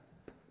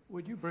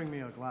Would you bring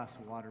me a glass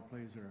of water,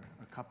 please, or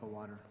a cup of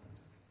water?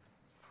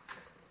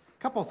 A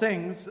couple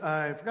things.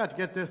 I forgot to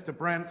get this to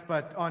Brent,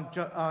 but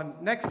on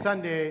next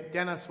Sunday,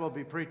 Dennis will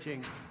be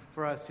preaching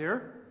for us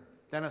here.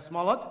 Dennis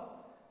Mullet.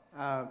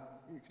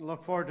 You can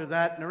look forward to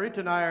that. Narita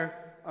and I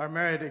are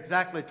married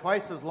exactly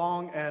twice as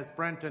long as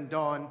Brent and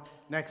Dawn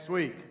next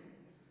week.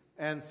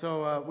 And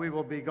so we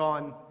will be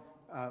gone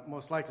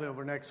most likely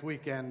over next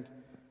weekend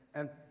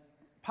and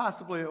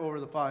possibly over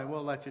the following.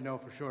 We'll let you know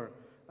for sure.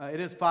 It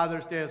is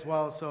Father's Day as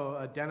well,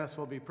 so Dennis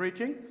will be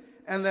preaching.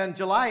 And then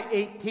July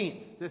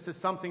 18th, this is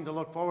something to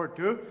look forward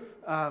to.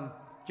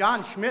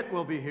 John Schmidt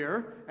will be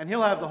here, and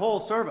he'll have the whole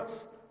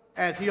service,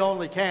 as he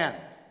only can.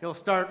 He'll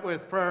start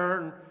with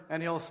prayer,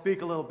 and he'll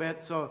speak a little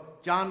bit. So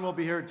John will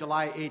be here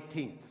July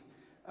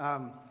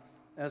 18th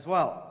as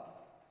well.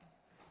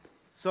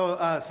 So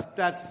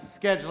that's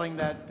scheduling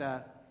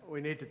that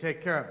we need to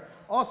take care of.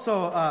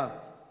 Also,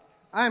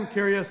 I'm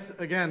curious,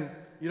 again,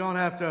 you don't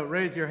have to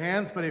raise your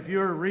hands, but if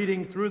you're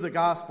reading through the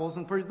Gospels,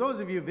 and for those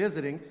of you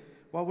visiting,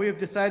 what we've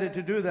decided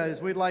to do that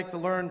is we'd like to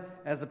learn,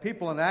 as the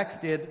people in Acts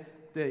did,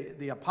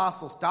 the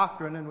Apostles'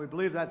 doctrine, and we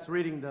believe that's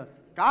reading the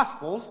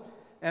Gospels.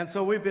 And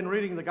so we've been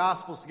reading the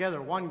Gospels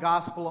together, one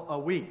Gospel a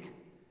week.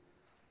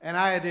 And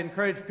I had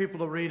encouraged people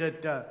to read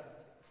it,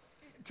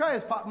 try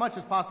as much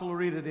as possible to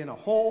read it in a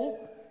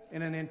whole,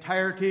 in an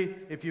entirety,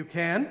 if you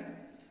can.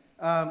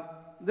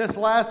 This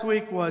last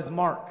week was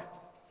Mark.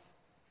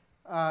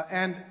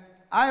 And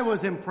I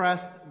was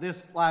impressed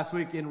this last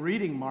week in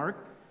reading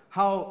Mark,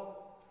 how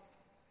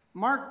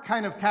Mark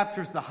kind of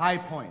captures the high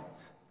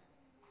points.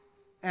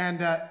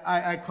 And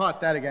I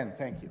caught that again.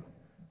 Thank you.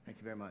 Thank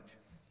you very much.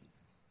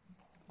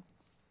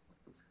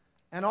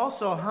 And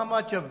also how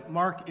much of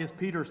Mark is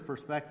Peter's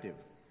perspective.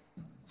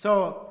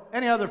 So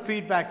any other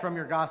feedback from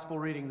your gospel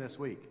reading this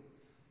week?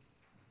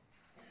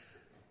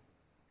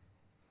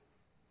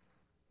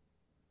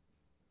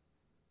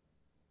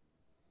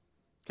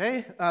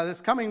 Okay,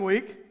 this coming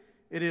week,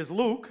 it is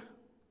Luke.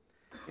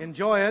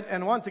 Enjoy it.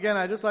 And once again,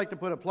 I'd just like to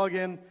put a plug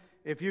in.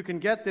 If you can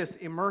get this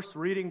Immerse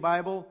Reading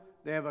Bible,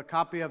 they have a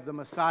copy of the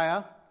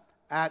Messiah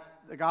at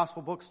the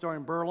Gospel Bookstore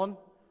in Berlin.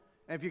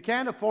 And if you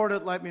can't afford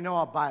it, let me know.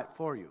 I'll buy it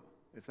for you,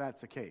 if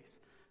that's the case.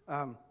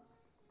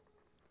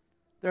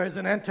 There is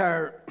an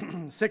entire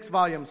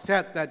 6-volume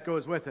set that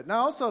goes with it. Now, I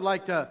also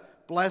like to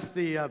bless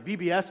the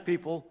VBS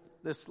people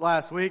this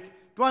last week.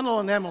 Dwendell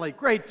and Emily,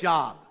 great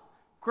job.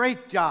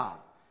 Great job.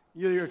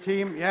 Your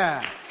team,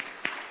 yeah.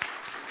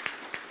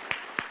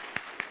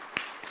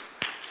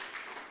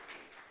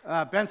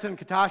 Benson and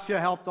Katasha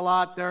helped a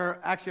lot. They're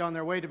actually on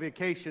their way to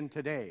vacation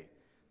today.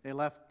 They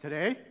left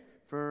today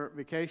for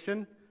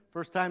vacation.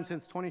 First time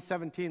since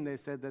 2017 they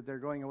said that they're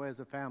going away as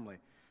a family.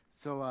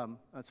 So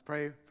let's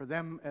pray for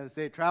them as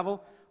they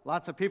travel.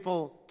 Lots of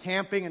people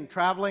camping and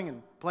traveling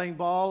and playing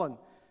ball and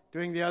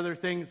doing the other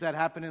things that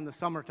happen in the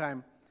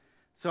summertime.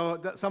 So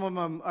some of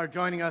them are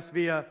joining us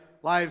via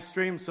live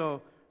stream,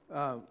 so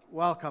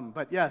welcome.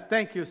 But yes,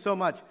 thank you so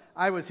much.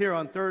 I was here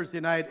on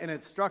Thursday night, and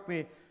it struck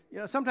me,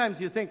 sometimes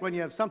you think when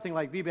you have something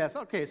like VBS,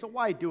 okay, so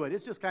why do it?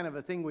 It's just kind of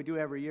a thing we do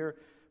every year.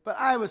 But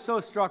I was so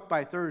struck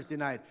by Thursday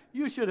night.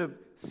 You should have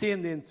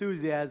seen the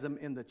enthusiasm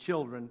in the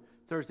children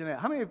Thursday night.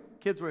 How many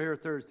kids were here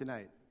Thursday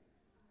night?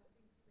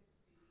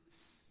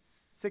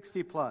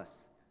 60 plus.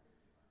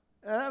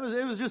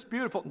 It was just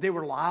beautiful. They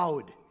were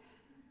loud.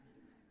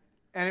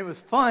 And it was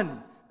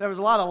fun. There was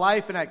a lot of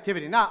life and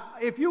activity. Now,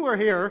 if you were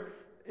here,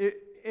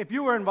 if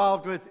you were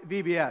involved with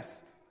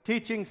VBS,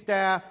 teaching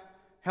staff,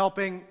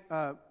 helping,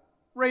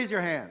 raise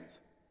your hands.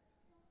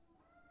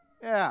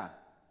 Yeah,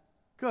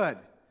 good.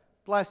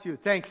 Bless you.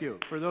 Thank you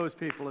for those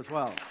people as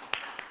well.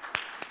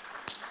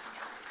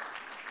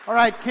 All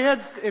right,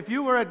 kids, if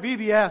you were at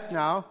VBS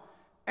now,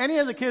 any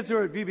of the kids who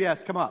are at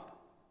VBS, come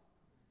up.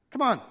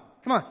 Come on.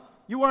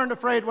 You weren't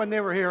afraid when they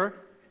were here.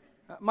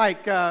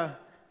 Mike, you want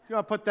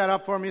to put that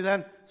up for me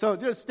then? So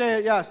just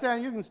stand.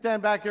 You can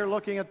stand back here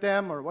looking at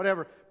them or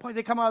whatever. Boy,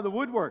 they come out of the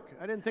woodwork.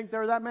 I didn't think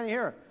there were that many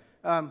here.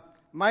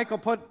 Mike will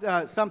put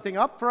something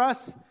up for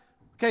us.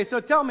 Okay, so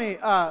tell me,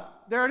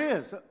 there it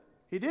is.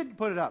 He did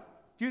put it up.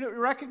 Do you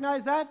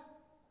recognize that?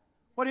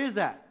 What is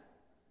that?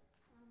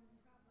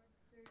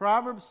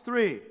 Proverbs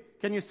 3.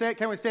 Can we say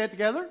it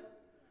together?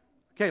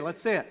 Okay,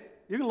 let's say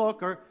it. You can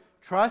look. Or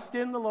trust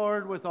in the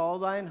Lord with all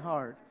thine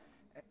heart.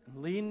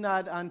 Lean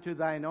not unto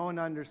thine own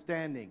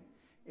understanding.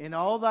 In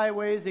all thy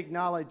ways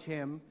acknowledge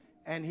him,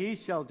 and he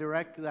shall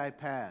direct thy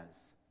paths.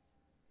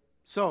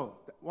 So,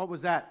 what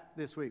was that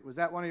this week? Was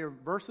that one of your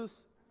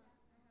verses?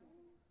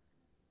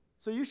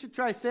 So you should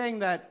try saying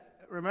that.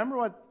 Remember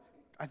what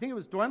I think it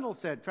was Dwendell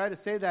said. Try to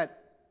say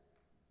that.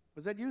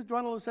 Was that you,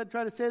 Dwendell, who said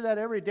try to say that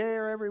every day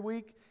or every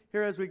week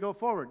here as we go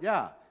forward?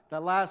 Yeah,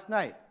 that last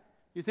night.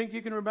 You think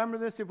you can remember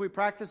this if we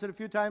practice it a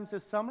few times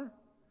this summer?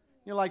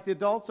 Like the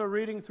adults are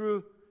reading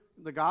through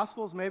the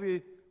Gospels,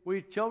 maybe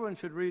we children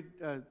should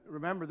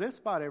remember this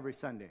spot every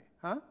Sunday,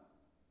 huh?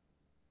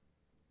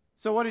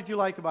 So what did you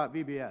like about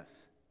VBS?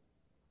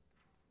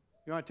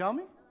 You want to tell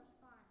me?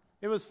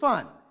 It was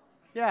fun.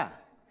 Yeah.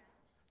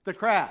 The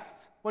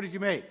crafts. What did you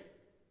make?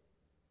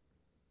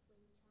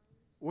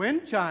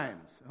 Wind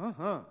chimes.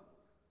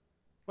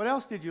 What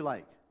else did you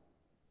like?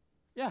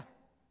 Yeah.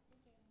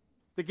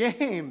 The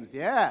games,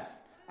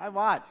 yes. I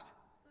watched.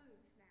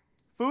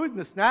 Food and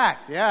the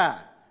snacks, yeah.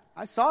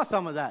 I saw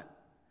some of that.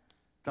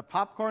 The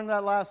popcorn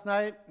that last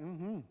night,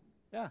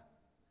 yeah.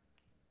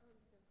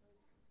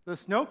 The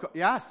snow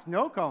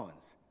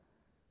cones.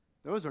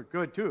 Those are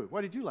good too.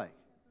 What did you like?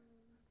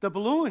 The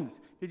balloons.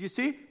 Did you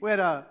see? We had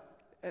an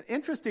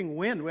interesting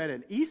wind. We had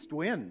an east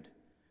wind,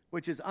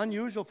 which is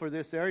unusual for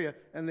this area,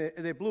 and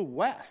they blew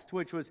west,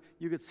 which was,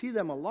 you could see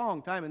them a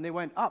long time, and they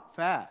went up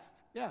fast.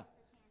 Yeah.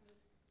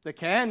 The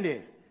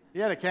candy. He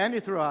had a candy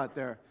throw out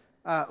there.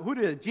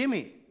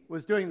 Jimmy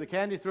was doing the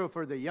candy throw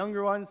for the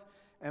younger ones,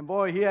 and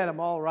boy, he had them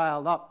all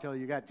riled up till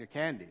you got your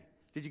candy.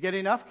 Did you get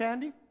enough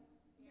candy?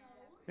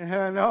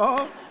 No.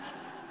 No?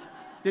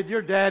 Did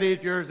your dad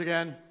eat yours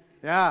again?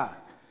 Yeah.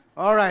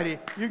 All righty.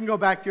 You can go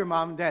back to your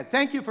mom and dad.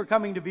 Thank you for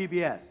coming to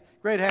VBS.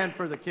 Great hand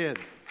for the kids.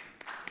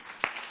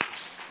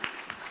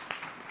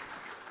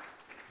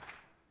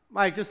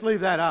 Mike, just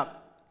leave that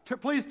up.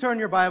 Please turn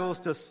your Bibles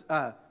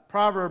to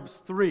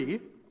Proverbs 3.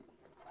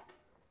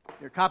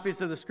 Your copies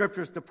of the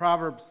Scriptures to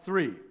Proverbs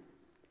 3.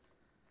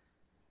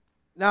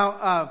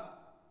 Now,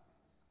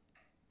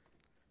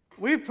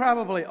 we've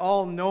probably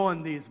all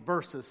known these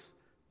verses.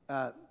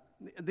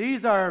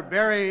 These are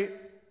very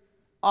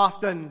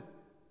often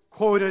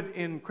quoted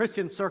in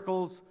Christian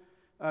circles.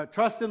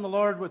 Trust in the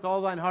Lord with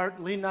all thine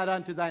heart, lean not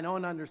unto thine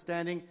own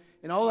understanding.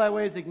 In all thy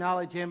ways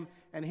acknowledge him,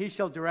 and he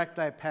shall direct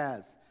thy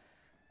paths.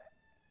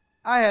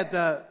 I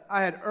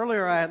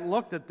had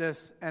looked at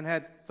this and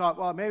had thought,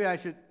 well, maybe I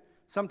should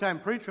sometime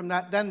preach from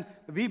that. Then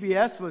the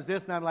VBS was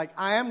this, and I'm like,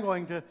 I am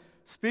going to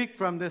speak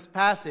from this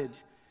passage.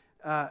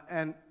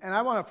 And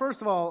I want to,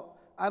 first of all,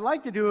 I'd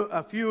like to do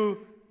a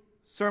few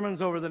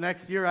sermons over the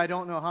next year. I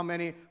don't know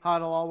how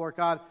it'll all work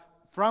out,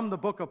 from the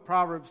book of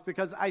Proverbs,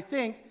 because I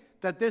think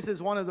that this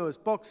is one of those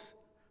books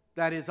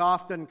that is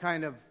often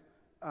kind of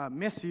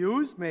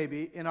misused,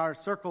 maybe, in our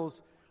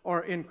circles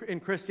or in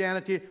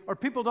Christianity, or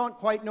people don't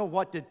quite know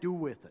what to do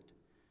with it.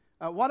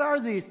 What are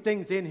these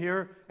things in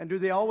here, and do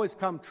they always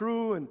come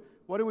true, and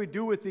what do we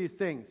do with these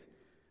things?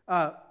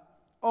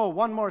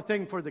 One more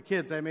thing for the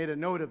kids. I made a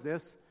note of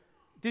this.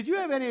 Did you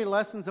have any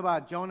lessons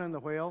about Jonah and the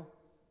whale?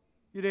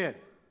 You did?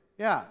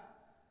 Yeah.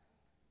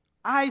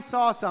 I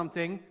saw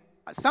something.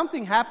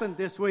 Something happened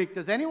this week.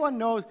 Does anyone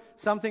know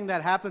something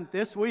that happened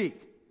this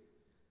week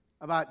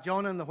about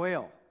Jonah and the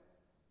whale?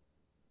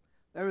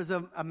 There was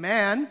a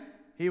man.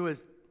 He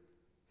was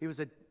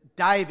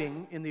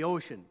diving in the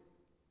ocean.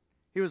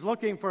 He was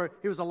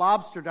a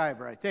lobster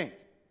diver, I think.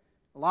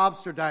 A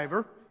lobster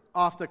diver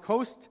off the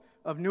coast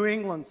of New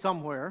England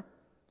somewhere.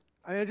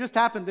 I mean, it just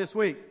happened this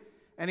week.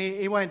 And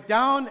he went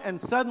down, and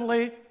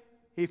suddenly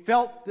he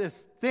felt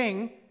this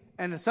thing,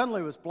 and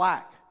suddenly it was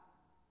black.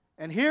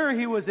 And here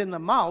he was in the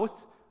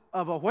mouth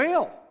of a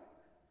whale.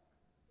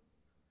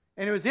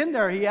 And it was in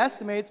there, he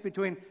estimates,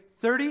 between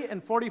 30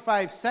 and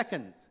 45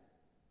 seconds.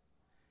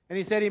 And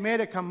he said he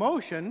made a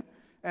commotion,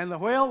 and the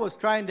whale was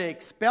trying to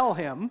expel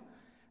him,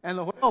 and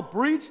the whale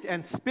breached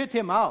and spit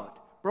him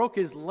out, broke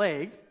his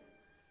leg.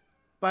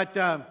 But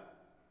that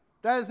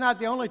is not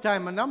the only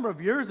time. A number of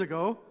years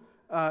ago,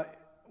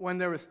 when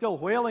there was still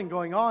whaling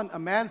going on, a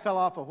man fell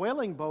off a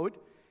whaling boat,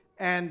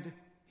 and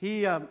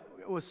he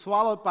was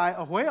swallowed by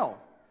a whale.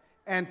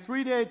 And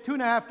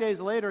 2.5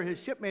 days later,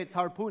 his shipmates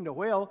harpooned a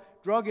whale,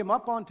 drug him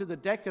up onto the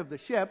deck of the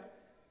ship,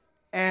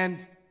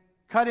 and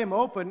cut him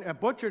open and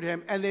butchered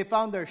him, and they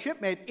found their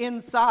shipmate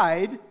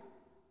inside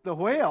the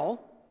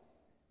whale,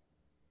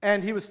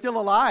 and he was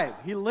still alive.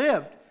 He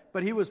lived,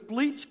 but he was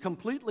bleached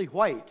completely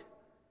white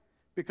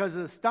because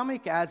of the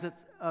stomach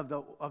acids of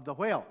the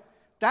whale.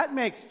 That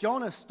makes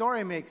Jonah's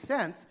story make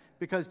sense,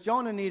 because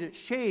Jonah needed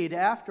shade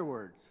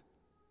afterwards.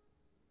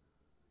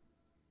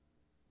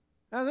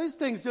 Now, these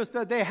things just,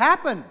 they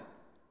happen,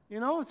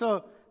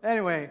 So,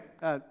 anyway,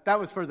 that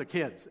was for the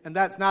kids. And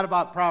that's not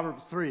about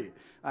Proverbs 3.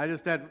 I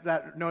just had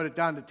that noted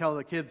down to tell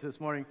the kids this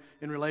morning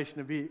in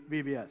relation to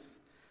VBS.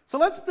 So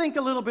let's think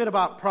a little bit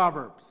about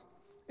Proverbs.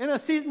 In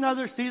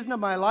another season of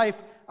my life,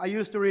 I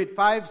used to read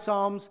 5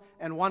 Psalms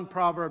and 1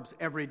 Proverbs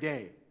every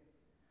day.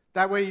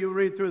 That way you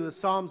read through the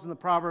Psalms and the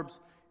Proverbs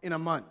in a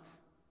month.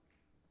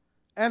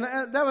 And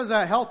that was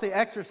a healthy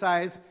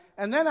exercise.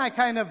 And then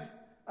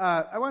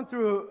I went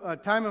through a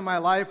time in my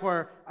life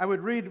where I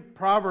would read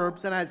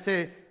Proverbs and I'd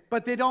say,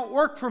 but they don't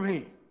work for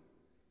me.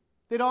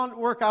 They don't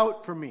work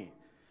out for me.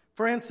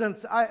 For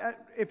instance,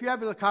 if you have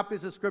the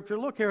copies of Scripture,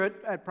 look here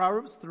at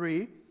Proverbs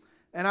 3.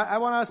 And I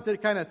want us to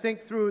kind of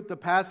think through the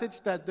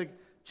passage that the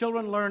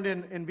children learned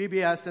in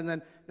VBS. And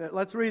then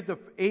let's read the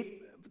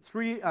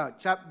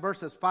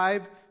verses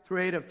 5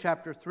 through 8 of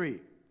chapter 3.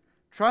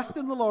 Trust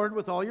in the Lord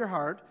with all your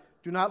heart.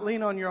 Do not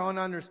lean on your own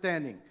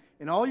understanding.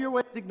 In all your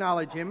ways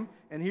acknowledge him,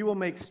 and he will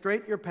make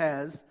straight your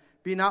paths.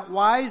 Be not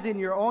wise in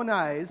your own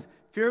eyes.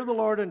 Fear the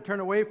Lord and turn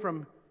away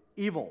from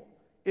evil.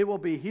 It will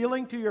be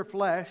healing to your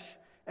flesh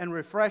and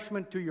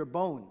refreshment to your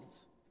bones.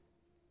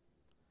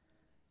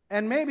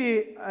 And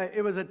maybe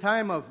it was a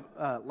time of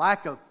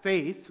lack of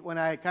faith when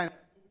I kind of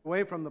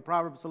away from the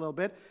Proverbs a little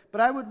bit,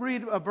 but I would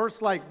read a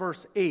verse like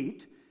verse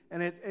 8,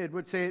 and it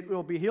would say, it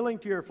will be healing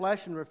to your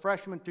flesh and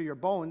refreshment to your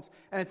bones.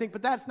 And I think,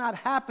 but that's not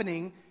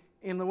happening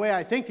in the way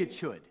I think it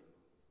should.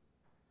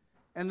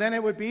 And then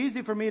it would be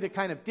easy for me to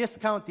kind of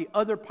discount the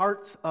other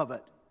parts of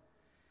it.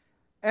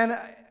 And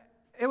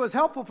it was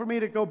helpful for me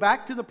to go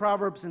back to the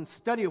Proverbs and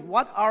study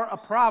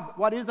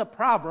what is a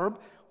proverb,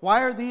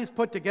 why are these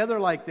put together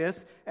like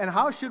this, and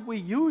how should we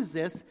use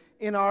this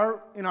in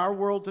our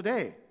world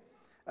today.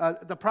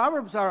 The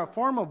Proverbs are a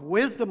form of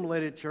wisdom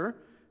literature.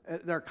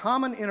 They're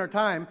common in our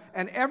time,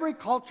 and every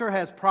culture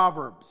has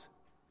proverbs.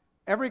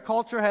 Every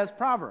culture has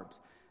proverbs.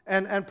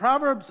 And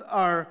proverbs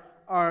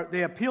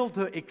they appeal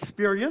to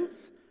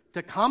experience,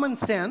 to common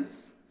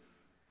sense,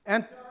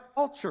 and to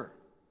culture.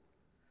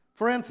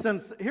 For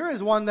instance, here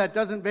is one that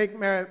doesn't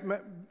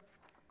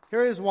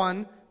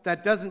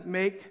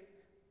make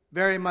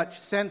very much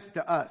sense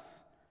to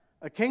us.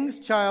 A king's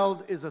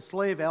child is a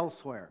slave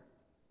elsewhere.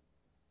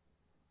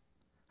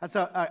 That's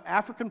an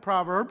African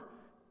proverb,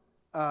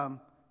 and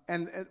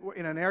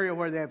in an area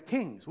where they have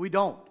kings. We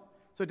don't.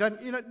 So do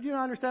you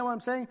understand what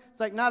I'm saying? It's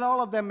like not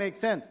all of them make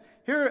sense.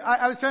 Here,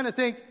 I was trying to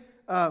think,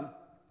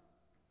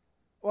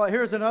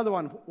 here's another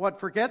one. What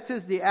forgets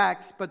is the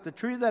axe, but the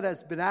tree that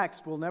has been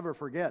axed will never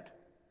forget.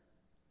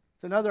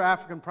 It's another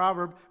African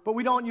proverb, but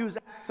we don't use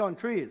axe on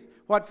trees.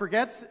 What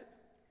forgets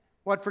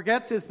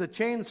is the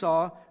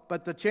chainsaw,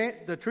 but the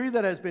tree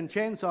that has been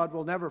chainsawed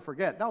will never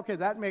forget. Okay,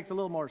 that makes a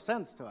little more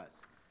sense to us.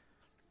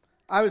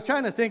 I was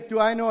trying to think, do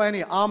I know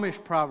any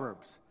Amish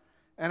proverbs?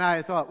 And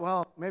I thought,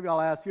 well, maybe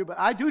I'll ask you, but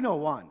I do know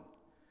one.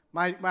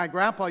 My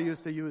grandpa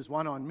used to use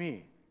one on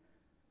me.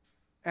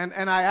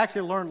 And I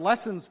actually learned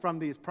lessons from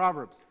these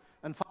proverbs.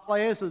 And fala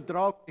esels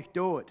draagt sich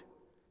dood.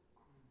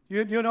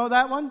 You know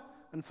that one?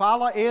 And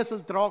fala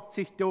esels draagt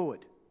sich dood.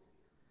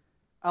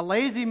 A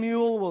lazy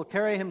mule will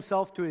carry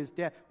himself to his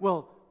death,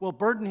 will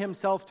burden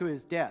himself to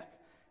his death.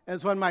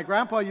 As when my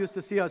grandpa used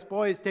to see us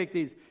boys take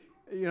these,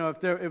 if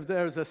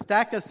there's a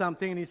stack of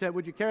something, and he said,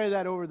 would you carry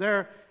that over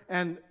there?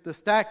 And the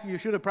stack, you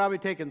should have probably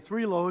taken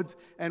 3 loads,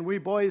 and we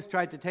boys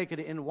tried to take it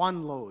in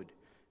 1 load.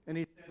 And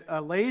he said,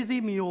 a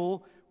lazy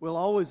mule will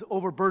always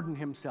overburden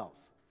himself.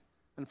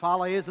 And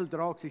fala esel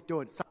draagt sich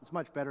dood. It sounds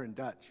much better in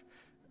Dutch.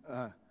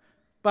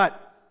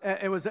 But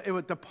it was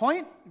the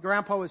point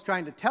Grandpa was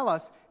trying to tell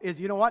us is,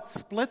 you know what?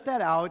 Split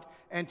that out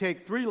and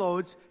take 3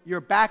 loads.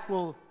 Your back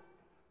will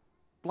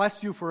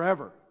bless you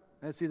forever.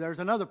 And see, there's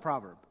another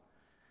proverb.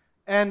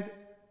 And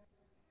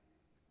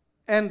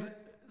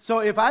so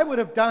if I would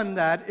have done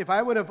that, if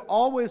I would have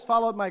always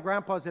followed my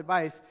grandpa's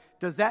advice,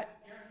 does that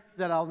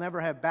I'll never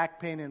have back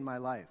pain in my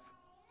life?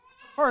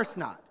 Of course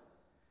not.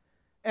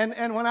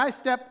 And when I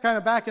stepped kind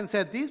of back and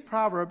said, the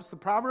Proverbs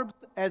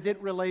as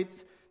it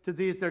relates to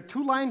these, they're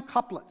 2-line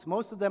couplets.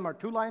 Most of them are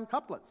 2-line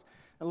couplets.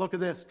 And look at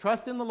this.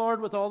 Trust in the Lord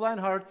with all thine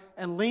heart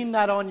and lean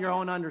not on your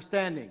own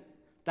understanding.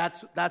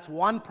 That's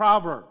one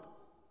proverb.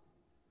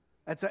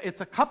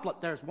 It's a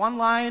couplet. There's one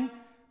line,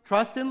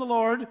 trust in the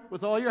Lord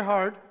with all your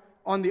heart.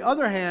 On the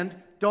other hand,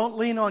 don't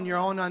lean on your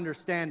own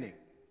understanding.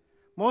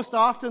 Most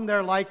often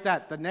they're like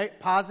that, the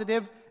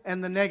positive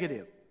and the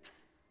negative.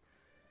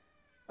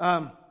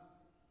 And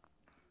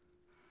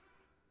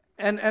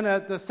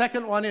the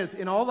second one is,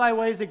 in all thy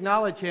ways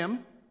acknowledge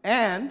him.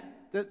 And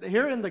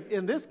here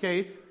in this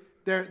case,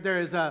 there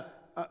is a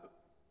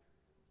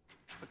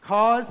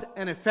cause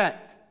and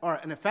effect, or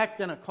an effect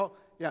and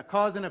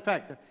cause and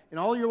effect. In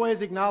all your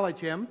ways acknowledge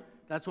him.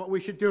 That's what we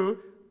should do.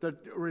 The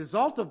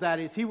result of that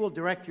is he will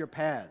direct your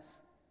paths.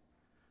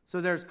 So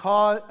there's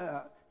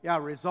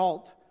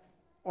result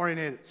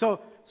oriented. So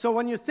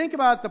when you think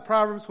about the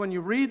Proverbs, when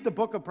you read the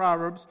book of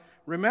Proverbs,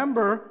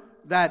 remember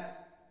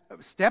that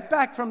step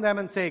back from them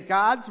and say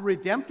God's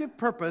redemptive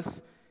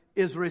purpose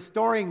is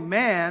restoring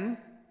man,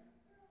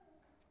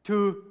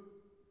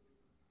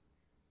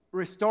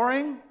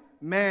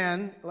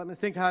 let me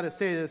think how to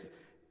say this,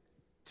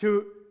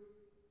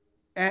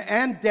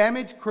 and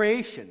damage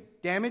creation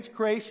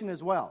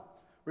as well.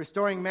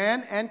 Restoring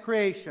man and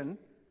creation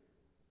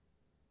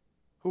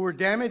who were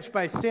damaged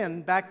by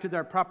sin back to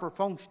their proper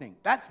functioning.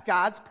 That's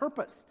God's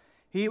purpose.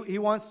 He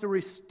wants to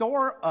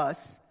restore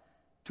us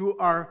to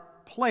our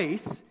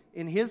place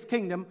in his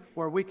kingdom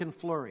where we can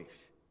flourish.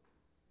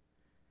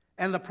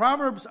 And the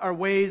Proverbs are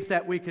ways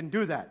that we can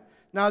do that.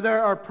 Now,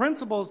 there are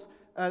principles.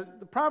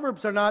 The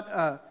Proverbs are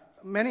not,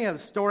 many of the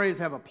stories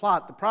have a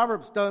plot. The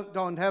Proverbs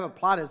don't have a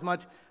plot as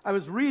much. I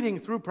was reading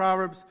through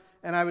Proverbs,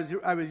 and I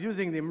was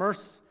using the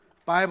Immerse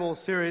Bible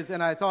series,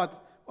 and I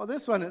thought, well,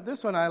 this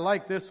one, I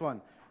like this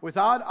one.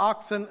 Without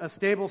oxen, a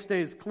stable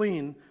stays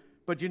clean,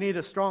 but you need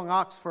a strong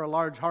ox for a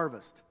large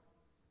harvest.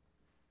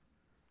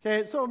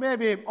 Okay, so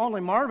maybe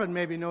only Marvin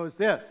knows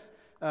this.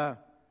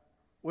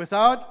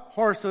 Without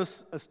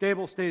horses, a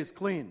stable stays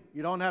clean.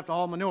 You don't have to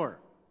haul manure.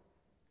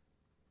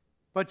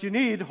 But you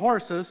need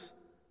horses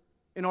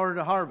in order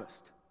to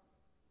harvest.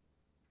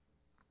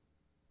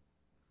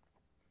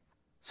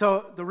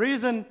 So the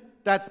reason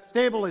that the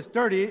stable is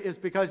dirty is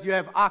because you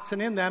have oxen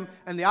in them,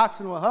 and the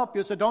oxen will help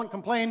you, so don't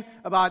complain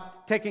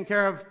about taking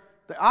care of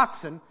the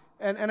oxen.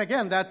 And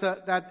again,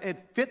 that it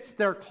fits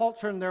their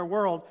culture and their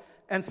world.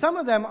 And some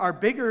of them are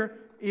bigger,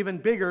 even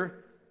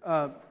bigger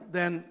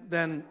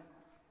than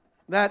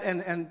that.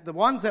 And the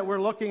ones that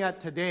we're looking at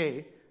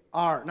today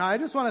are. Now, I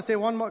just want to say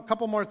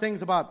couple more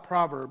things about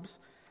Proverbs.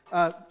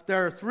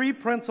 There are 3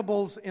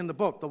 principles in the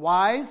book: the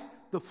wise,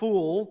 the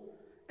fool,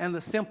 and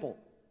the simple.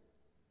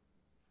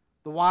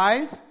 The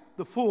wise,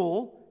 the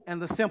fool,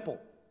 and the simple.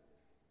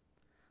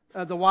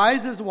 The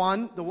wise is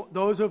one,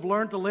 those who have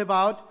learned to live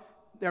out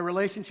their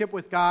relationship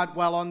with God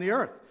while on the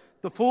earth.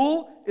 The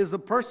fool is the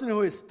person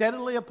who is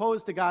steadily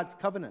opposed to God's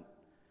covenant.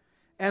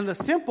 And the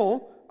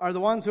simple are the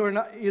ones who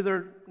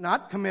are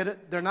not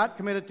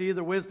committed to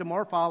either wisdom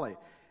or folly.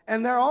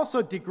 And there are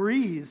also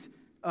degrees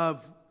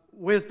of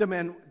wisdom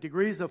and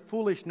degrees of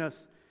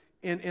foolishness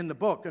in the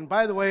book. And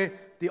by the way,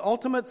 the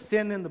ultimate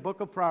sin in the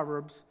book of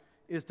Proverbs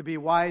is to be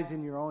wise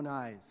in your own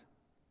eyes.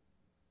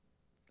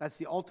 That's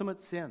the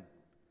ultimate sin.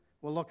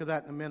 We'll look at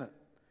that in a minute.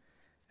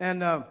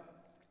 And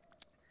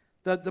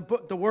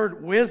the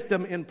word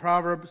wisdom in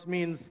Proverbs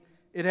means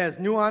it has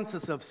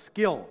nuances of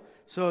skill.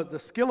 So the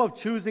skill of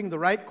choosing the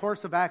right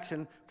course of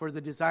action for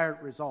the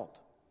desired result.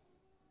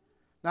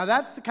 Now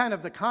that's the kind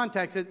of the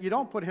context. You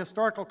don't put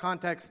historical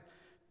context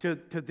to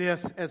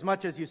this as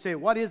much as you say,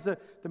 what is the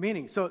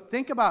meaning? So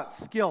think about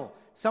skill.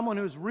 Someone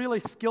who's really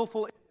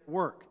skillful in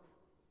work.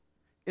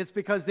 It's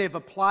because they've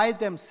applied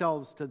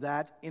themselves to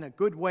that in a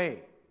good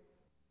way.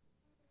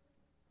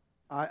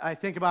 I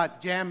think about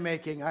jam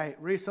making. I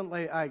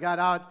got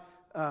out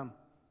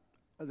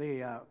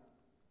the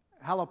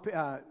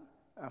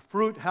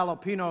fruit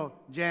jalapeno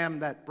jam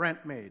that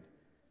Brent made.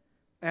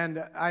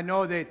 And I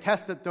know they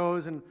tested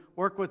those and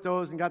worked with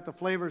those and got the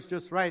flavors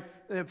just right.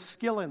 They have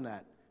skill in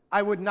that.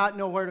 I would not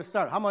know where to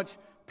start. How much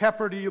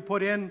pepper do you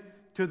put in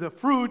to the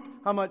fruit?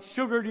 How much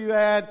sugar do you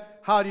add?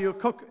 How do you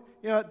cook?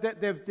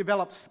 They've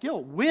developed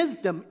skill,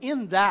 wisdom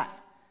in that.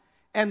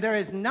 And there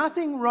is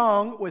nothing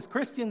wrong with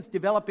Christians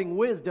developing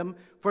wisdom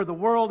for the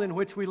world in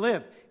which we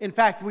live. In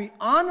fact, we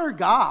honor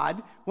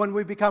God when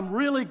we become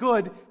really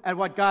good at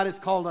what God has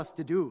called us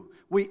to do.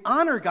 We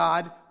honor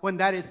God when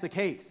that is the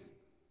case.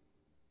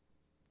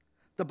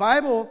 The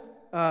Bible,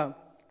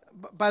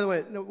 by the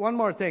way, one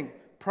more thing.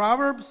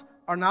 Proverbs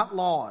are not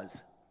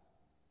laws.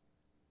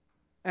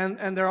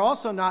 And they're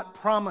also not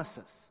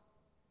promises.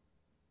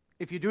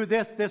 If you do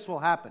this, this will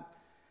happen.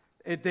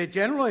 It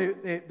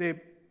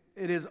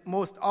is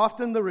most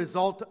often the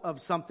result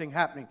of something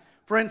happening.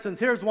 For instance,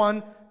 here's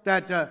one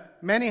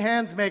that many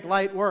hands make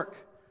light work.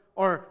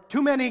 Or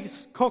too many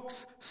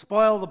cooks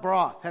spoil the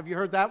broth. Have you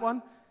heard that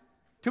one?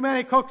 Too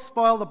many cooks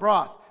spoil the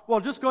broth. Well,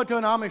 just go to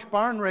an Amish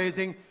barn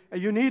raising.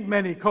 You need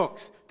many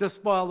cooks to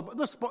spoil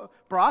the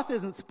broth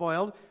isn't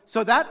spoiled.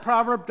 So that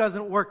proverb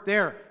doesn't work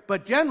there.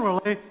 But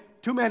generally,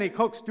 too many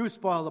cooks do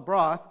spoil the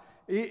broth.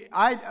 If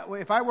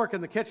I work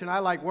in the kitchen, I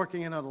like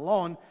working in it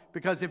alone,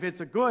 because if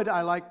it's a good,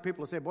 I like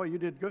people to say, boy, you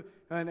did good.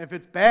 And if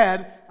it's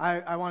bad,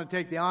 I want to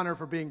take the honor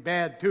for being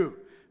bad too.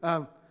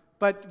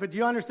 But do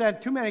you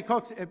understand, too many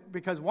cooks,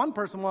 because one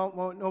person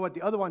won't know what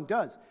the other one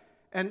does.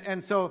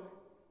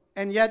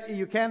 And yet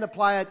you can't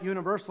apply it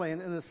universally.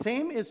 And the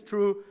same is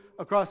true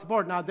across the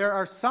board. Now, there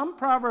are some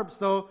proverbs,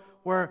 though,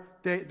 where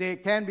they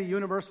can be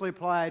universally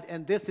applied,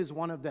 and this is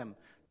one of them.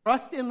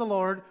 Trust in the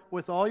Lord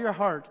with all your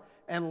heart,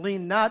 and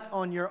lean not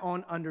on your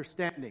own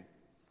understanding.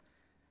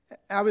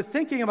 I was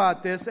thinking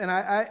about this,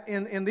 and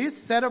in these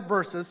set of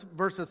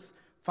verses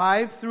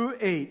 5 through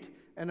 8,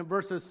 and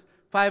verses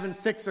 5 and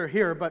 6 are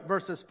here, but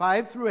verses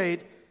 5 through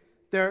 8,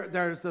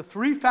 there's the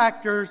 3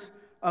 factors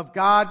of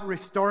God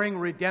restoring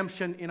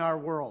redemption in our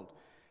world.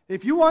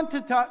 If you want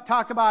to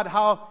talk about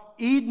how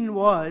Eden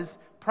was,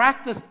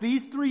 practice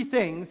these 3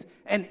 things,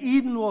 and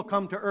Eden will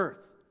come to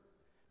earth.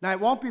 Now,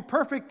 it won't be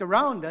perfect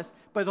around us,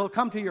 but it'll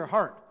come to your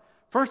heart.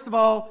 First of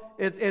all,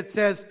 it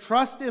says,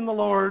 trust in the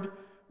Lord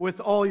with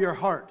all your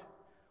heart.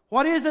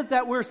 What is it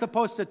that we're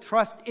supposed to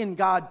trust in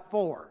God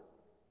for?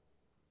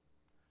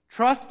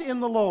 Trust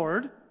in the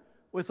Lord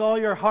with all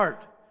your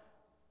heart.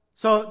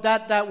 So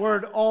that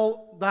word,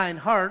 all thine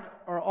heart,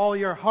 or all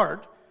your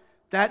heart,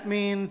 that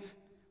means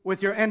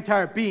with your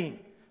entire being.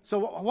 So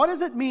what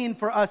does it mean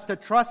for us to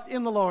trust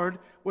in the Lord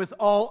with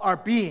all our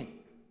being?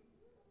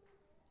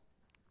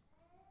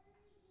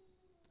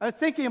 I was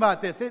thinking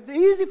about this. It's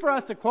easy for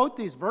us to quote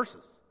these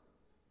verses.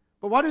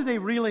 But what do they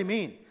really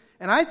mean?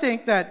 And I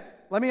think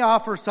that, let me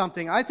offer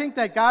something. I think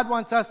that God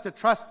wants us to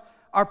trust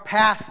our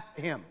past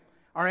to Him.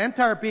 Our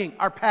entire being,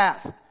 our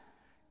past.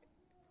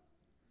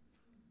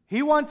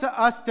 He wants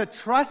us to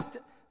trust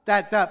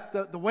that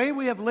the way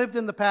we have lived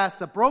in the past,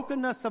 the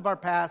brokenness of our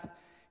past,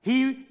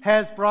 He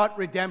has brought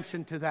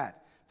redemption to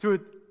that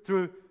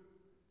through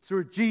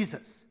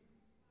Jesus.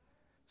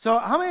 So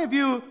how many of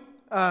you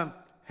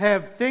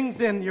have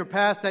things in your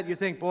past that you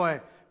think,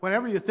 boy,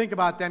 whenever you think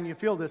about them, you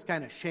feel this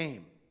kind of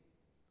shame?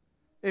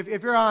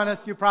 If you're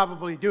honest, you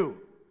probably do.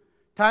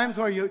 Times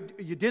where you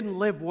didn't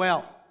live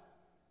well.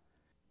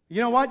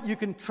 You know what? You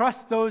can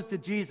trust those to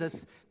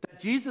Jesus, that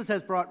Jesus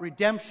has brought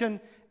redemption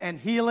and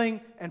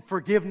healing and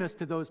forgiveness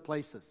to those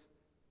places.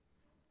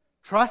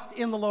 Trust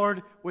in the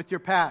Lord with your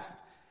past.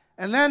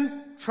 And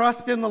then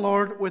trust in the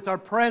Lord with our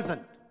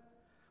present.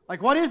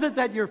 Like, what is it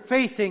that you're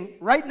facing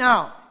right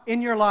now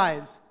in your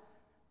lives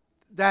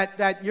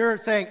that you're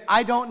saying,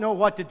 I don't know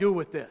what to do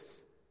with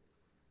this?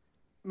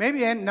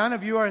 Maybe none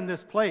of you are in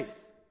this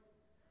place.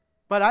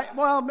 But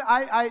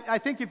I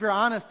think if you're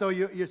honest, though,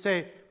 you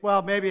say,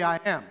 well, maybe I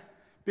am.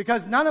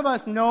 Because none of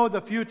us know the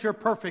future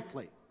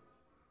perfectly.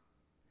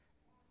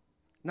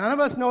 None of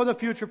us know the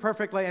future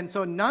perfectly, and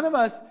so none of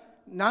us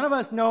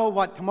know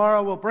what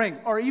tomorrow will bring,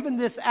 or even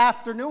this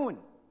afternoon.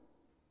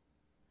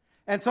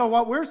 And so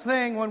what we're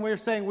saying when we're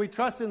saying we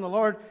trust in the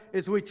Lord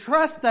is we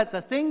trust that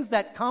the things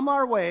that come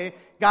our way,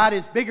 God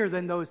is bigger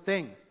than those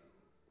things.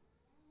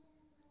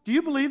 Do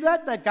you believe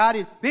that? That God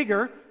is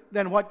bigger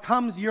than what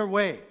comes your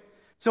way.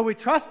 So we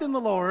trust in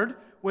the Lord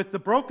with the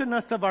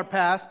brokenness of our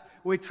past.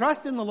 We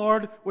trust in the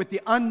Lord with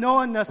the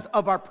unknownness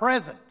of our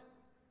present.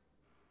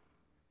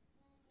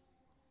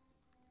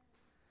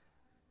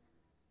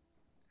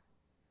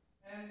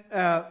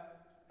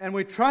 And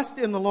we trust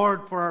in the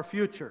Lord for our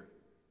future.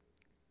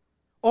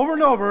 Over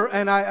and over,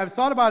 and I've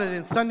thought about it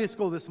in Sunday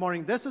school this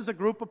morning, this is a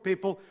group of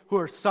people who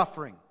are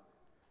suffering.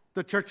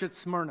 The church at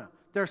Smyrna.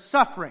 They're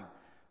suffering.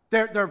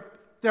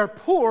 They're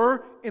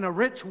poor in a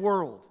rich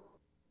world.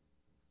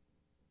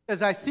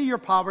 As I see your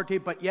poverty,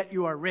 but yet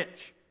you are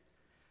rich.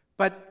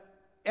 But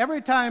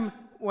every time,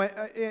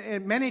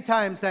 many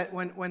times that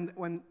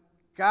when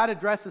God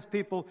addresses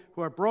people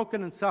who are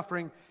broken and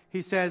suffering,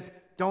 He says,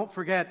 don't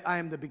forget, I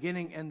am the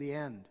beginning and the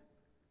end.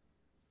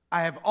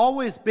 I have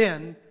always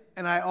been,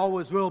 and I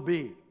always will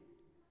be.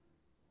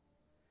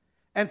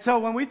 And so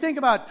when we think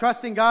about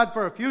trusting God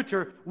for a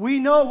future, we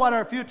know what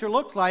our future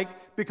looks like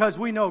because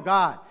we know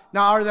God.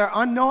 Now, are there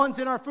unknowns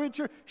in our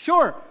future?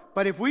 Sure.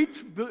 But if we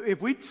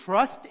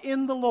trust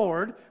in the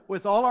Lord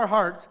with all our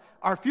hearts,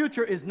 our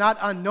future is not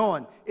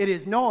unknown. It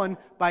is known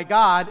by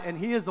God, and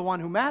He is the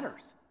one who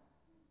matters.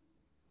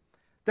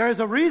 There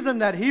is a reason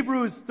that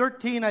Hebrews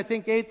 13, I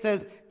think 8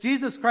 says,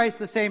 Jesus Christ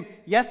the same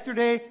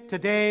yesterday,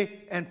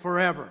 today, and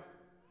forever.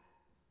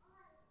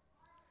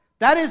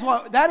 That is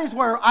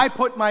where I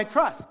put my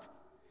trust.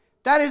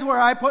 That is where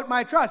I put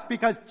my trust,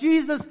 because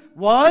Jesus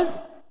was,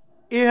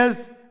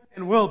 is,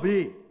 and will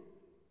be.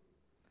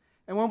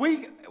 And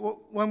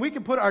when we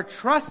can put our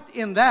trust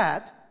in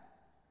that,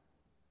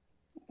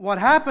 what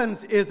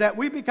happens is that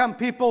we become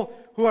people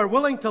who are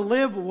willing to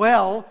live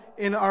well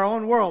in our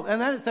own world.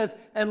 And then it says,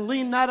 and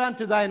lean not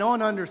unto thine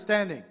own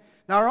understanding.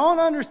 Now, our own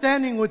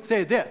understanding would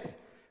say this: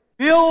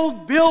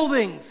 build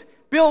buildings,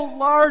 build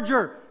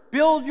larger,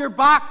 build your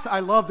box. I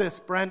love this.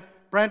 Brent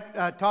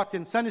talked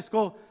in Sunday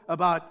school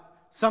about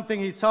something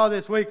he saw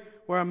this week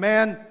where a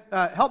man,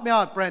 help me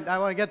out, Brent, I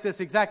want to get this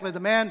exactly. The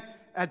man,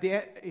 at the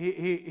end,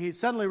 he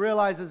suddenly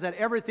realizes that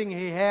everything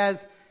he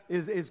has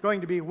is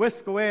going to be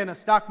whisked away in a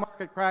stock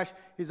market crash.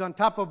 He's on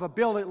top of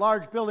a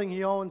large building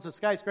he owns, a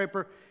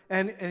skyscraper,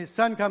 and his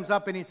son comes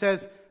up and he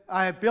says,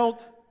 I have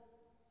built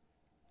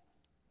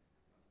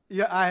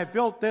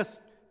this,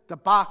 the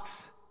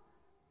box.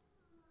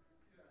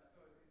 Yeah,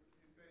 so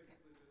he's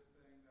basically just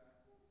saying that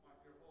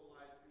your whole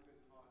life you've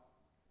been taught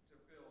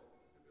to build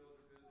your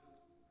business,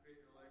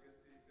 create your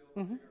legacy, build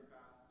bigger,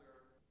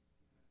 faster,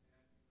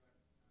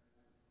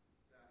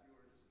 and that you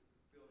were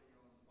just building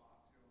your own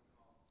box, your own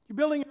coffin. You're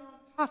building your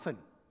own coffin.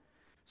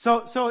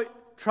 So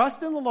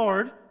trust in the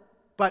Lord,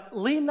 but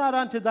lean not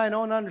unto thine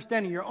own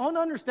understanding. Your own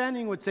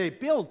understanding would say,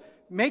 build,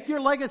 make your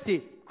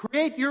legacy,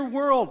 create your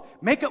world,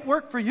 make it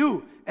work for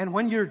you. And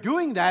when you're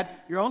doing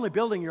that, you're only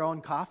building your own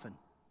coffin.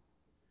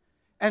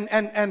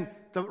 And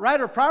the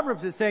writer of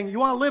Proverbs is saying, you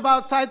want to live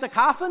outside the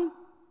coffin?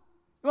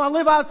 You want to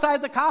live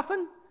outside the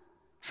coffin?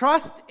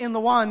 Trust in the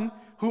one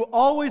who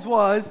always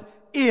was,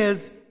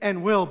 is,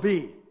 and will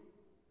be.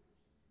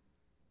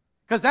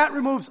 Because that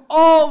removes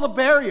all the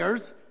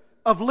barriers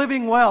of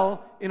living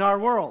well in our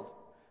world.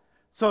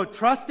 So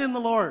trust in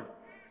the Lord.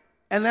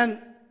 And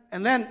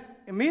then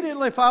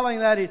immediately following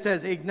that, he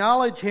says,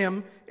 acknowledge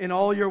Him in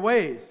all your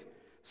ways.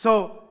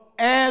 So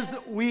as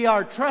we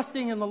are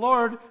trusting in the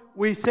Lord,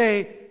 we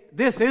say,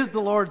 this is the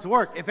Lord's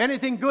work. If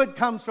anything good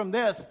comes from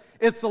this,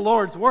 it's the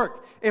Lord's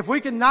work. If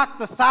we can knock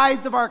the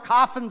sides of our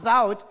coffins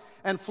out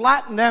and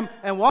flatten them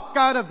and walk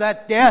out of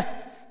that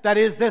death that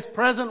is this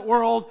present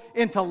world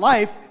into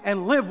life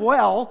and live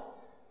well,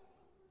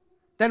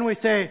 then we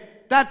say,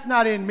 that's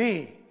not in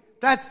me.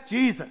 That's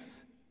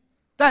Jesus.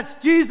 That's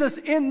Jesus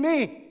in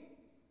me.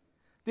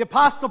 The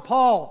Apostle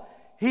Paul,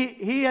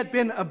 he had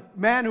been a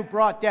man who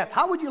brought death.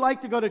 How would you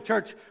like to go to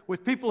church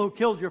with people who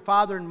killed your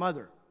father and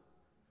mother?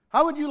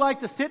 How would you like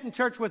to sit in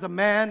church with a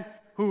man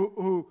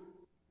who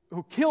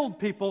killed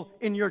people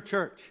in your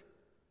church?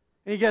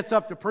 And he gets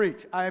up to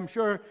preach. I am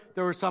sure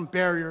there were some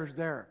barriers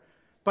there.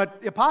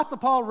 But the Apostle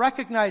Paul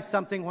recognized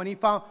something when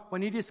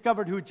he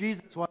discovered who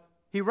Jesus was.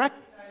 He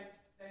recognized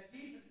that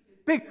Jesus is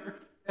bigger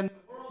than the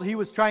world he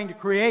was trying to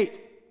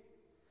create.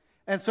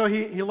 And so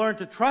he learned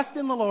to trust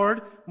in the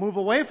Lord, move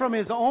away from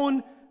his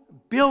own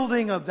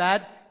building of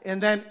that,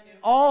 and then in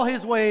all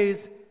his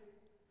ways,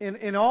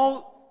 in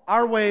all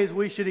our ways,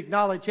 we should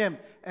acknowledge Him.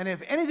 And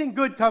if anything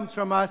good comes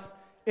from us,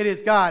 It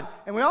is God.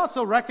 And we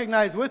also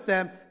recognize with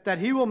them that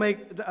he will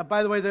make,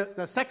 by the way,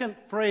 the second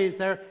phrase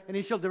there, and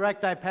he shall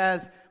direct thy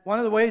paths, one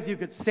of the ways you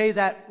could say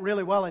that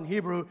really well in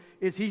Hebrew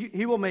is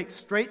he will make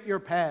straight your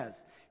paths.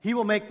 He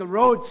will make the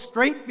road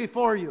straight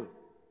before you.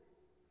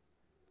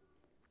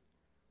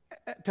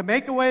 To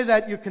make a way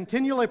that you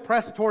continually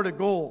press toward a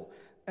goal.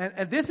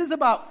 And this is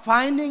about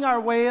finding our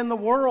way in the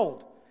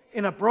world,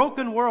 in a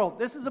broken world.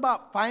 This is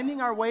about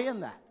finding our way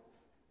in that.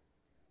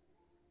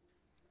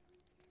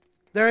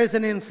 There is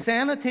an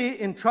insanity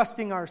in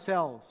trusting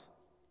ourselves.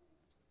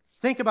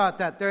 Think about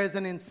that. There is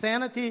an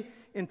insanity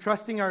in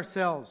trusting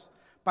ourselves.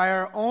 By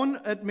our own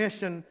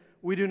admission,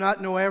 we do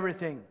not know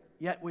everything,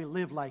 yet we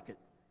live like it.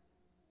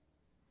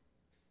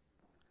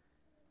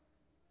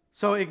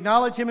 So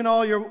acknowledge him in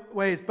all your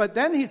ways. But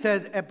then he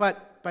says,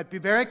 but be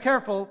very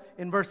careful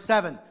in verse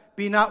 7.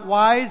 Be not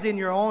wise in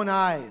your own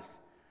eyes.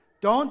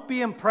 Don't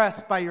be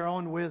impressed by your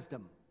own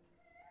wisdom.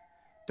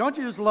 Don't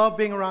you just love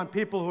being around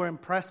people who are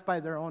impressed by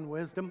their own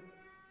wisdom?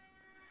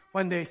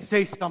 When they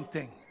say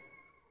something,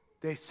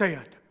 they say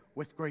it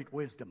with great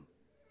wisdom.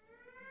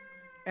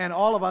 And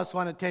all of us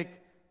want to take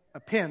a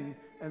pin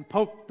and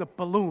poke the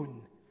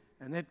balloon,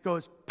 and it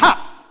goes pop!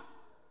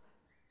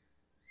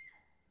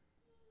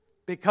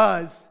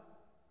 Because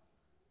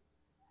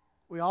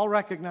we all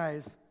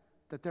recognize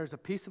that there's a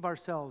piece of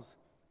ourselves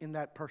in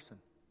that person.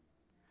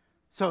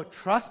 So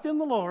trust in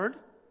the Lord,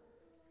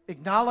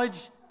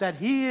 acknowledge that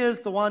he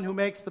is the one who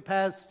makes the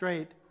paths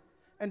straight,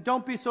 and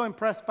don't be so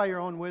impressed by your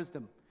own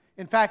wisdom.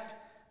 In fact,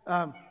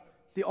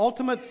 the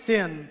ultimate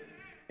sin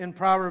in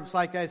Proverbs,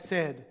 like I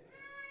said,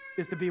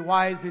 is to be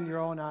wise in your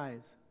own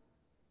eyes.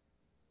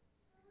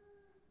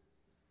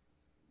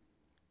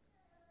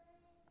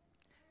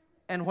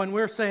 And when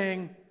we're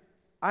saying,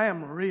 I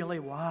am really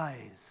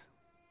wise,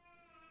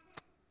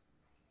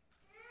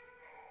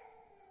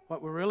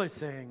 what we're really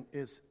saying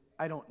is,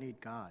 I don't need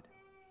God.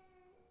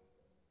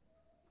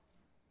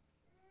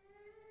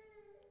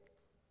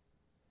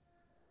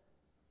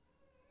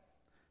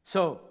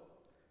 So,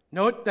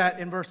 note that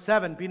in verse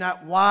 7, be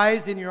not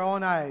wise in your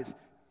own eyes.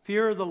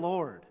 Fear the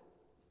Lord.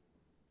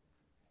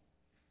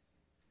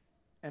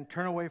 And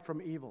turn away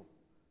from evil.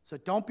 So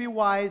don't be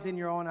wise in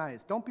your own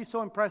eyes. Don't be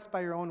so impressed by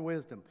your own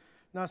wisdom.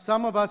 Now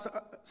some of us,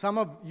 I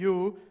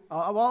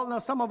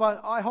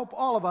hope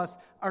all of us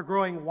are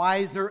growing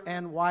wiser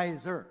and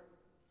wiser.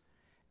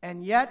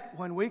 And yet,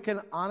 when we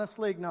can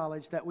honestly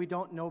acknowledge that we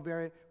don't know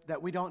very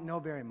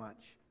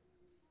much,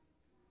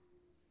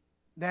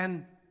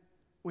 then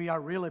we are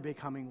really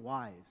becoming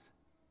wise.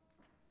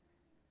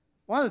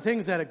 One of the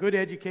things that a good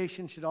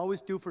education should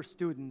always do for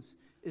students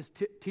is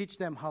to teach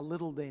them how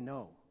little they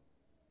know.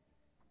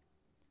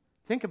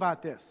 Think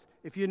about this.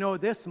 If you know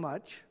this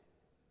much,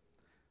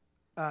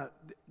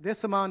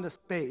 this amount of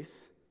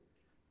space,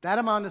 that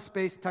amount of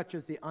space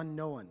touches the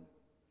unknown.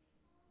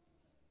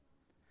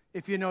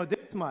 If you know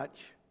this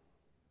much,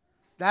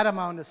 that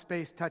amount of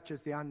space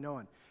touches the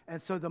unknown.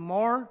 And so the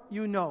more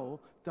you know,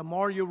 the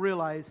more you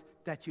realize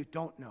that you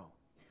don't know.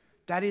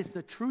 That is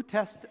the true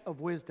test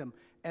of wisdom.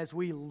 As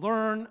we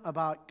learn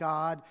about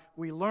God,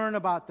 we learn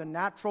about the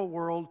natural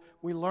world,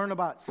 we learn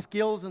about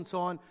skills and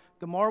so on,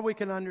 the more we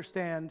can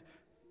understand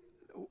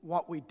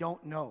what we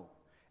don't know.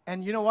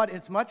 And you know what?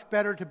 It's much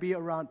better to be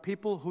around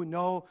people who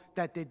know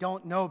that they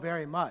don't know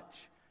very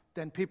much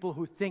than people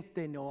who think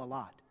they know a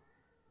lot.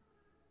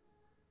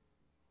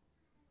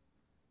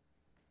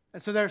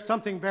 And so there's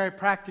something very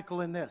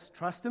practical in this.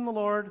 Trust in the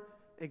Lord,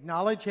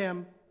 acknowledge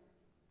him,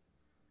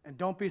 and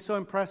don't be so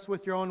impressed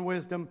with your own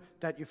wisdom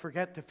that you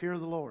forget to fear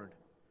the Lord.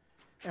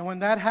 And when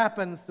that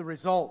happens, the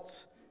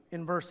results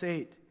in verse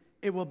 8,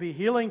 it will be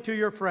healing to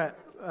your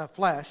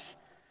flesh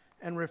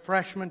and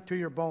refreshment to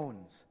your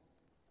bones.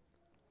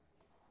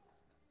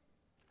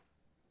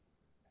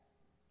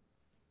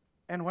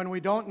 And when we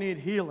don't need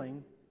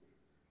healing,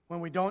 when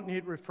we don't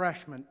need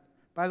refreshment,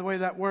 by the way,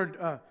 that word,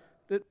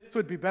 this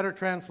would be better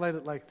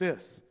translated like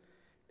this.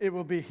 It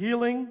will be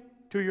healing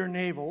to your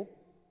navel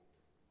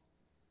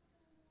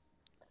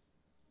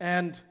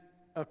and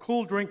a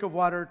cool drink of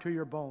water to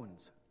your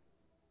bones.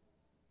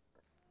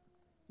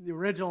 The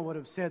original would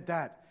have said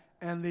that.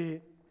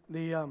 And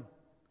the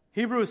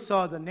Hebrews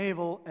saw the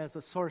navel as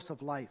a source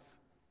of life,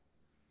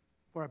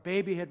 for a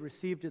baby had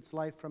received its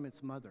life from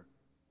its mother.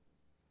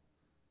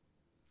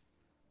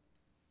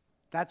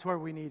 That's where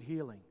we need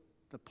healing,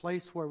 the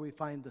place where we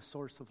find the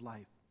source of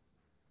life.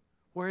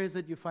 Where is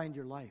it you find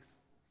your life?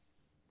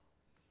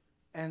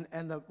 And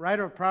the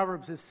writer of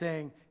Proverbs is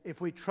saying,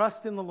 if we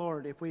trust in the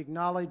Lord, if we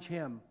acknowledge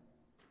him,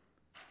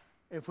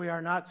 if we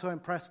are not so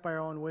impressed by our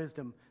own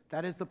wisdom,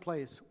 that is the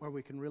place where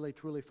we can really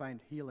truly find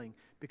healing,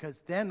 because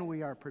then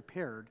we are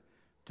prepared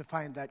to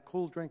find that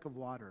cool drink of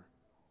water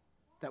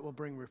that will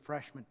bring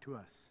refreshment to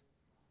us.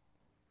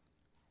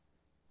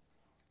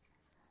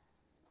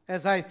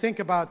 As I think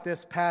about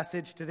this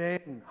passage today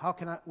and how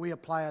can we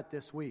apply it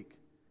this week,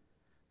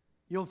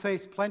 you'll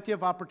face plenty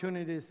of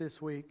opportunities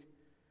this week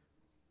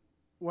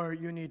where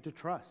you need to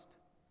trust.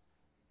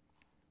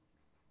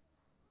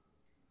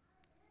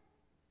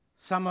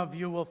 Some of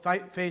you will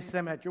face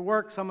them at your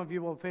work. Some of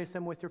you will face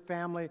them with your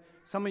family.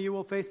 Some of you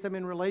will face them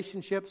in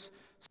relationships.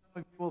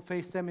 Some of you will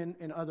face them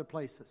in other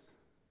places.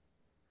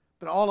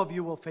 But all of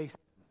you will face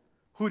them.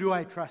 Who do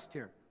I trust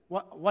here?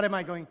 What am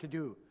I going to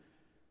do?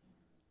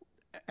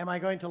 Am I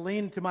going to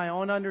lean to my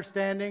own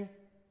understanding?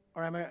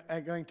 Or am I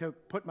going to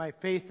put my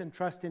faith and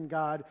trust in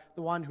God,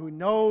 the one who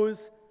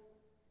knows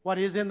what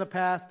is in the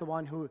past, the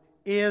one who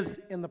is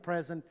in the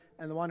present,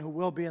 and the one who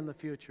will be in the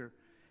future?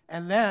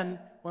 And then,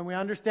 when we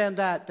understand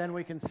that, then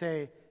we can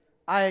say,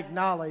 I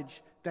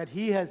acknowledge that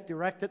He has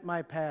directed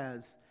my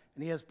paths,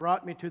 and He has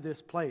brought me to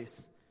this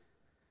place.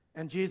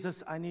 And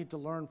Jesus, I need to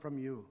learn from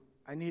You.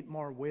 I need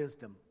more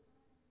wisdom.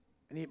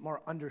 I need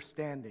more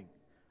understanding.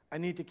 I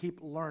need to keep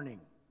learning.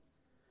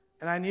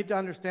 And I need to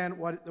understand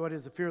what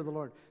is the fear of the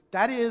Lord.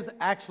 That is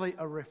actually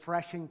a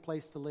refreshing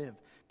place to live,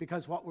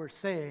 because what we're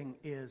saying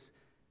is,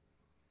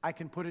 I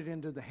can put it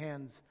into the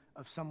hands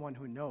of someone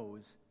who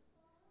knows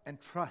and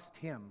trust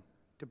Him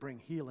to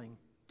bring healing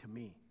to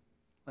me.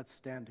 Let's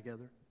stand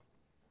together.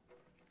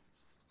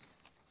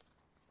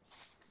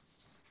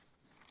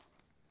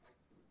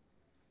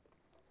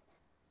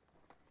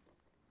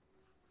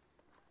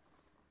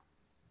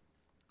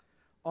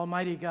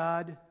 Almighty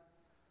God,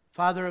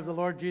 Father of the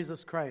Lord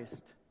Jesus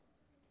Christ,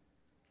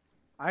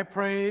 I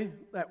pray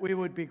that we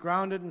would be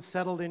grounded and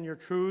settled in Your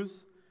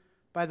truths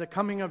by the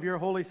coming of Your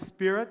Holy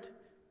Spirit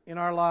in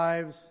our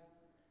lives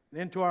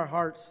and into our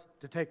hearts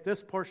to take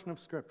this portion of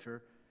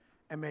Scripture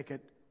and make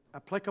it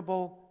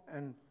applicable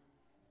and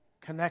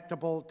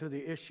connectable to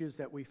the issues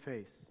that we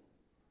face.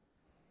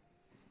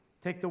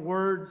 Take the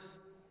words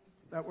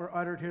that were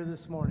uttered here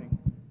this morning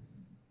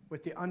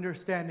with the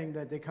understanding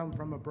that they come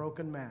from a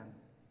broken man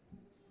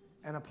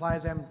and apply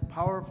them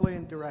powerfully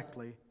and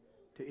directly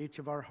to each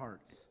of our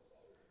hearts.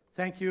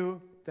 Thank You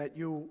that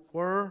You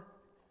were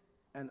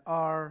and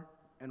are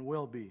and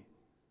will be.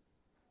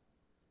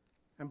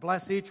 And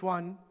bless each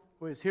one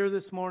who is here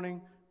this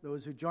morning,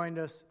 those who joined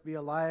us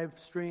via live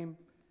stream.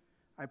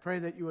 I pray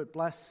that You would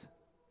bless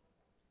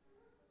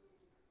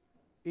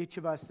each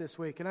of us this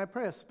week. And I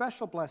pray a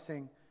special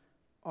blessing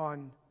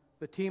on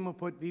the team who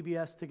put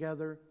VBS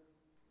together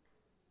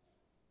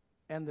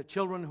and the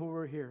children who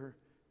were here.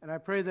 And I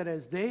pray that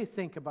as they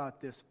think about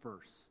this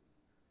verse,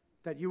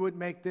 that You would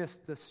make this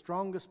the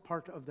strongest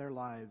part of their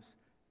lives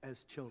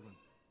as children,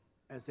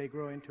 as they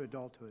grow into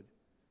adulthood.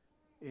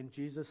 In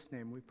Jesus'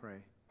 name we pray.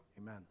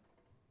 Amen.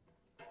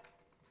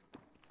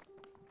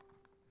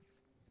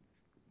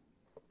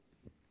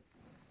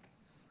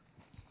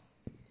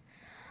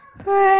 Pray.